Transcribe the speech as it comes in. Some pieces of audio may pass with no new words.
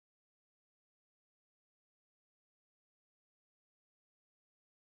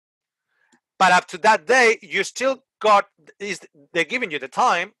But up to that day, you still got, they're giving you the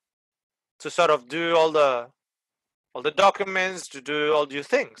time to sort of do all the documents, to do all your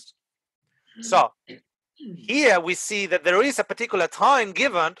things. So here we see that there is a particular time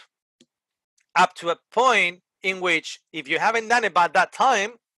given up to a point in which if you haven't done it by that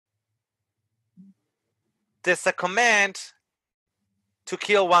time, there's a command to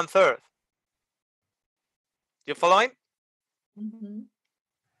kill 1/3. You following?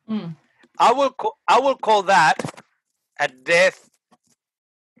 I will call that a death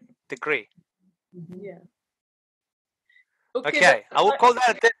decree. Yeah. Okay, I will call that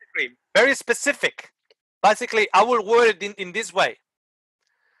a death decree. Very specific. Basically, I will word it in this way.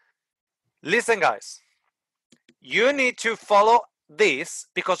 Listen, guys. You need to follow this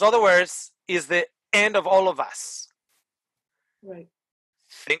because otherwise is the end of all of us. Right.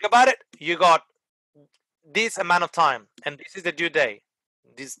 Think about it. You got this amount of time, and this is the due day.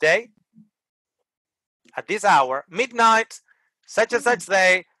 This day, at this hour, midnight, such and such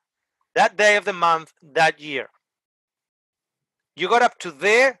day, that day of the month, that year. You got up to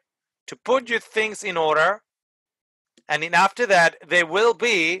there to put your things in order, and then after that, there will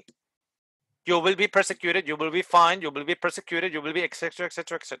be, you will be persecuted, you will be fined, you will be persecuted, you will be etc.,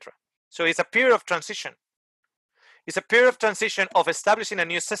 etc., etc. So it's a period of transition. It's a period of transition of establishing a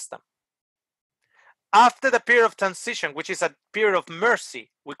new system. After the period of transition, which is a period of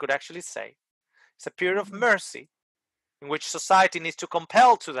mercy, we could actually say, it's a period of mercy in which society needs to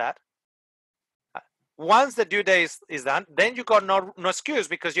compel to that. Once the due day is done, then you got no excuse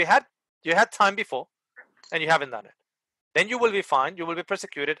because you had time before and you haven't done it. Then you will be fined, you will be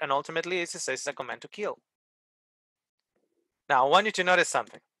persecuted, and ultimately, as it says, it's a command to kill. Now, I want you to notice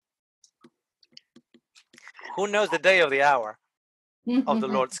something. Who knows the day or the hour of the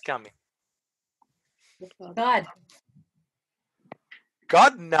Lord's coming? God.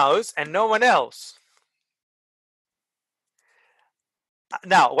 God knows and no one else.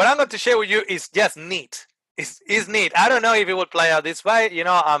 Now, what I'm going to share with you is just neat. It's neat. I don't know if it will play out this way. You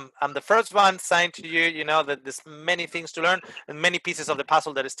know, I'm the first one saying to you, you know, that there's many things to learn and many pieces of the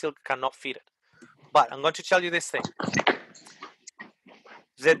puzzle that still cannot fit it. But I'm going to tell you this thing.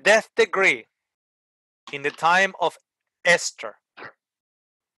 The death decree in the time of Esther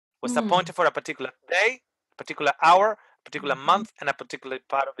was appointed for a particular day, a particular hour, a particular month, and a particular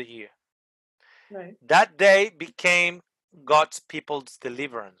part of the year. Right. That day became God's people's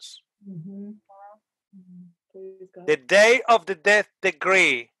deliverance. The day of the death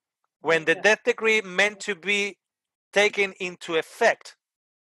decree, when the death decree meant to be taken into effect,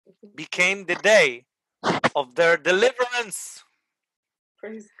 became the day of their deliverance.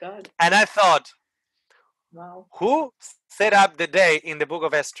 Praise God. And I thought, wow, who set up the day in the book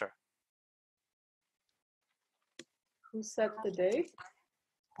of Esther? Who set the day?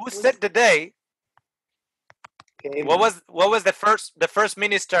 Who set the day? What was the first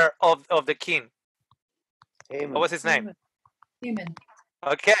minister of the king? Haman. What was his name? Haman.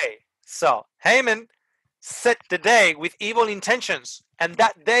 Okay, so Haman set the day with evil intentions, and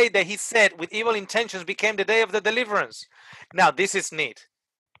that day that he set with evil intentions became the day of the deliverance. Now, this is neat.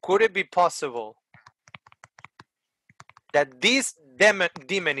 Could it be possible that this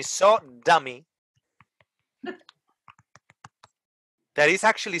demon is so dummy that he's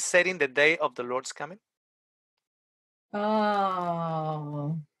actually setting the day of the Lord's coming?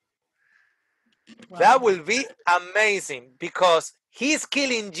 Oh. Wow. That will be amazing because he's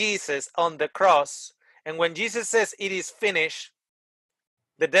killing Jesus on the cross. And when Jesus says it is finished,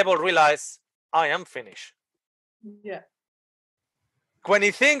 the devil realizes, I am finished. Yeah. When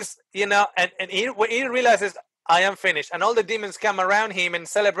he thinks, you know, and when he realizes, I am finished, and all the demons come around him and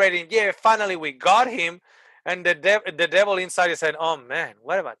celebrating, yeah, finally we got him. And the devil inside is saying, oh man,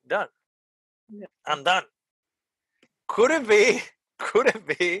 what have I done? Yeah. I'm done. Could it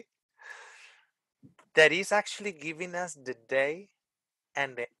be that he's actually giving us the day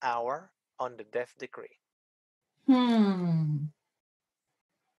and the hour on the death decree?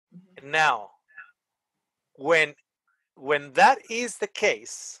 Now, when that is the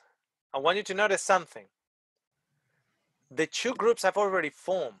case, I want you to notice something. The two groups have already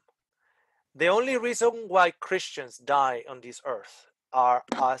formed. The only reason why Christians die on this earth are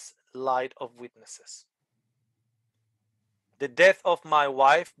as light of witnesses. The death of my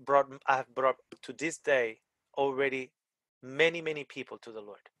wife I have brought to this day already many, many people to the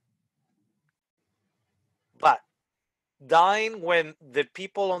Lord. But dying when the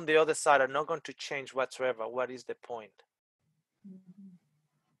people on the other side are not going to change whatsoever, what is the point?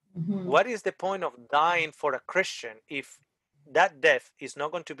 What is the point of dying for a Christian if that death is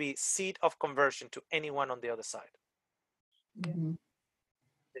not going to be seed of conversion to anyone on the other side?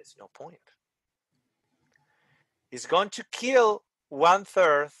 There's no point. is going to kill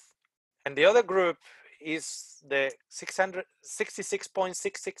 1/3, and the other group is the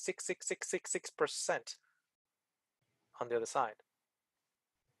 666.6666666% on the other side.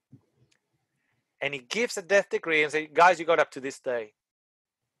 And he gives a death decree and say, guys, you got up to this day.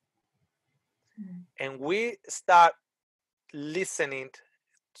 And we start listening.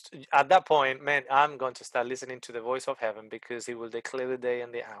 At that point, man, I'm going to start listening to the voice of heaven, because he will declare the day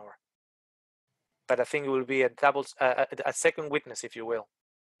and the hour. But I think it will be a second witness, if you will.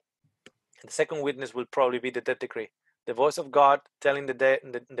 And the second witness will probably be the death decree. The voice of God telling the day,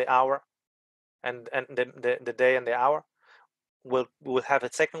 the hour, and the day and the hour will have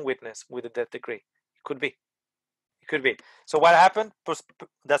a second witness with the death decree. It could be. It could be. So what happened?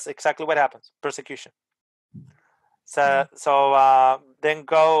 That's exactly what happens. Persecution. So then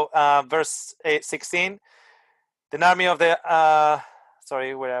go verse 16. The army of the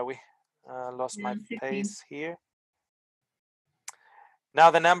sorry, where are we? Lost my 16. pace here. Now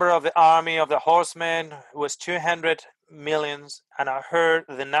the number of the army of the horsemen was 200 millions, and I heard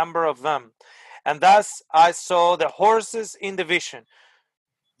the number of them. And thus I saw the horses in the vision.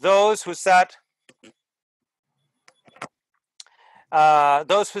 Those who sat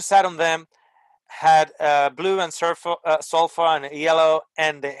on them had blue and sulfur and yellow,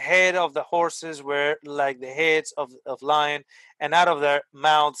 and the head of the horses were like the heads of lion, and out of their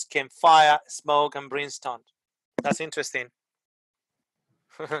mouths came fire, smoke, and brimstone. That's interesting.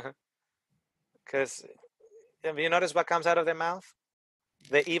 Because have you noticed what comes out of their mouth?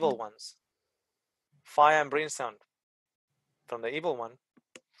 The evil ones. Fire and brimstone from the evil one.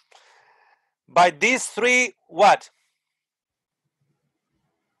 By these three, what?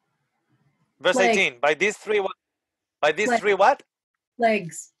 Verse Plague. 18. By these three, what? By these Plague. three, what?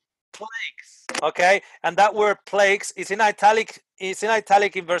 Legs. Plagues. Okay, and that word plagues is in italic. It's in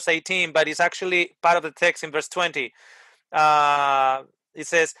italic in verse 18, but it's actually part of the text in verse 20. It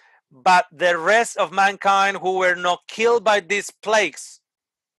says, "But the rest of mankind who were not killed by these plagues."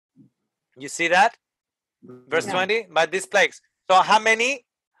 You see that? Verse 20, by these plagues. So how many?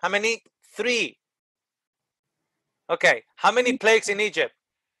 How many? 3. Okay, how many plagues in Egypt?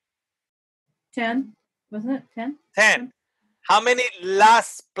 10. Wasn't it 10? 10. How many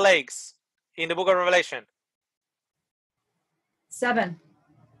last plagues in the book of Revelation? 7.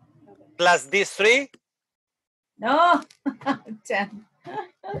 Plus these 3? No. 10.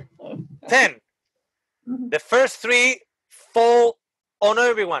 10. The first 3 fall on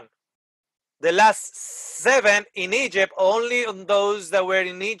everyone. The last 7 in Egypt, only on those that were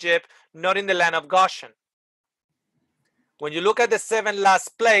in Egypt, not in the land of Goshen. When you look at the 7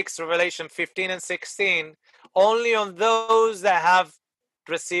 last plagues, Revelation 15 and 16, only on those that have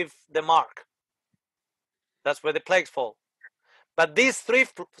received the mark. That's where the plagues fall. But these three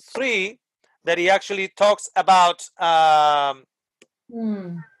that he actually talks about, fire,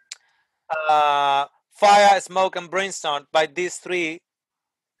 smoke, and brimstone, by these 3,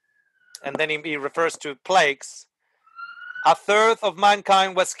 and then he refers to plagues, 1/3 of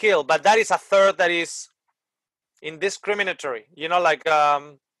mankind was killed, but that is 1/3 that is indiscriminatory. You know, like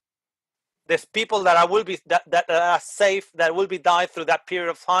there's people that that are safe, that will be died through that period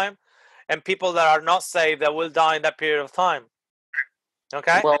of time, and people that are not safe that will die in that period of time.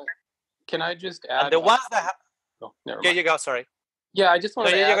 Okay. Well, can I just add? And the ones that oh, never yeah, mind. you go. Sorry. Yeah, I just want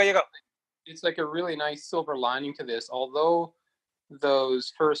to add. You go. It's like a really nice silver lining to this. Although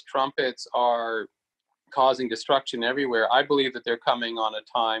those first trumpets are causing destruction everywhere, I believe that they're coming on a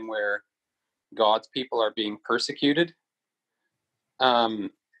time where God's people are being persecuted.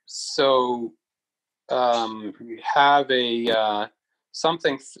 So you have a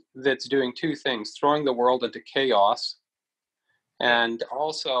something that's doing 2 things: throwing the world into chaos, and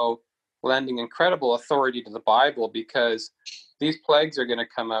also lending incredible authority to the Bible, because these plagues are going to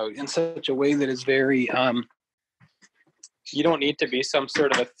come out in such a way that is very you don't need to be some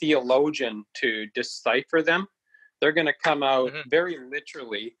sort of a theologian to decipher them. They're going to come out very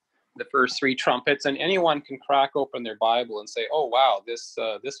literally, the first 3 trumpets, and anyone can crack open their Bible and say, oh wow, this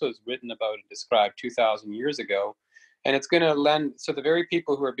was written about and described 2,000 years ago. And it's going to lend, so the very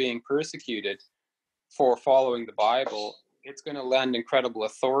people who are being persecuted for following the Bible, it's going to lend incredible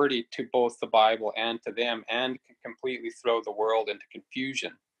authority to both the Bible and to them, and can completely throw the world into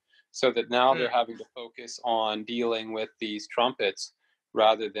confusion, so that now they're having to focus on dealing with these trumpets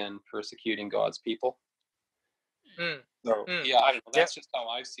rather than persecuting God's people. So yeah, I don't know. That's just how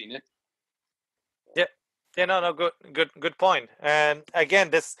I've seen it. Yeah, no, good point. And again,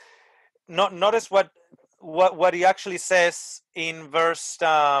 this notice what he actually says in verse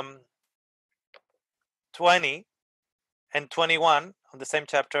 20 and 21 of the same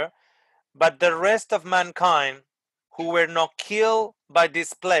chapter. But the rest of mankind who were not killed by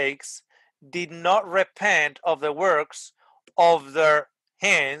these plagues did not repent of the works of their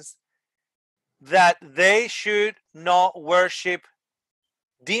hands, that they should not worship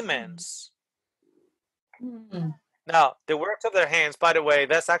demons. Hmm. Now, the works of their hands, by the way,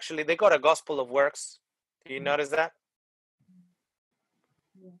 that's actually, they got a gospel of works. Do you notice that?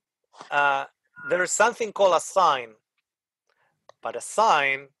 There is something called a sign, but a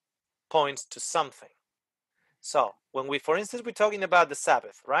sign points to something. So when we, for instance, we're talking about the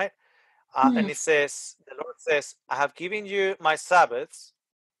Sabbath, right? And it says, the Lord says, I have given you my Sabbaths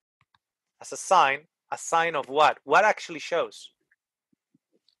as a sign of what? What actually shows?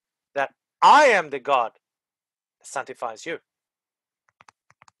 That I am the God that sanctifies you.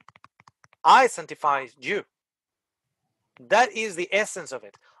 I sanctify you. That is the essence of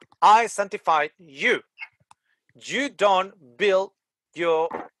it. I sanctify you. You don't build your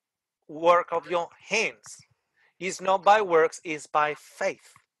work of your hands. It's not by works, it's by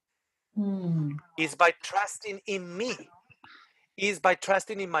faith. Hmm. It's by trusting in me. It's by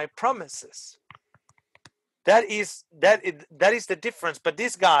trusting in my promises. That is the difference. But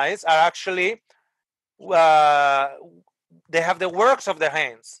these guys are actually they have the works of their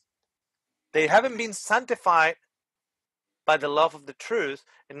hands. They haven't been sanctified by the love of the truth,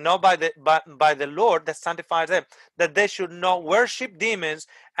 and not by the Lord that sanctifies them. That they should not worship demons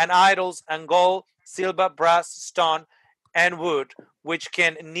and idols and gold, silver, brass, stone, and wood, which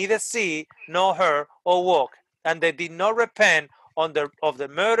can neither see nor hear or walk. And they did not repent of the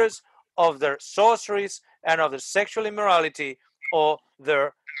murders, of their sorceries, and of their sexual immorality, or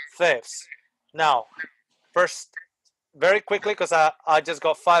their thefts. Now, first, very quickly, because I just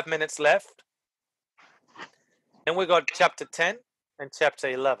got 5 minutes left. Then we got chapter 10 and chapter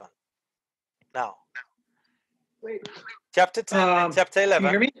 11. Now, Wait. chapter 10 and chapter Can you 11.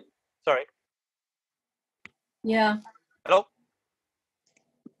 hear me? Sorry. Yeah. Hello?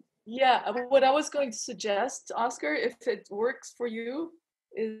 Yeah, what I was going to suggest, Oscar, if it works for you,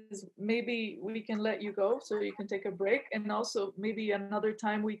 is maybe we can let you go so you can take a break, and also maybe another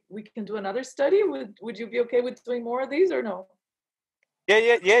time we can do another study. Would you be okay with doing more of these or no?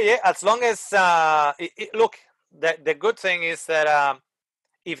 Yeah. As long as look, the good thing is that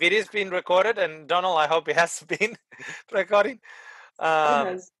if it is being recorded, and Donald, I hope it has been recording, It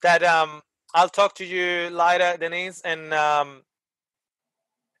has. that I'll talk to you later, Denise, and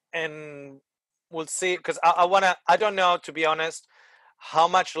we'll see, because I don't know, to be honest, how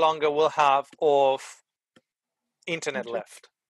much longer we'll have of internet left.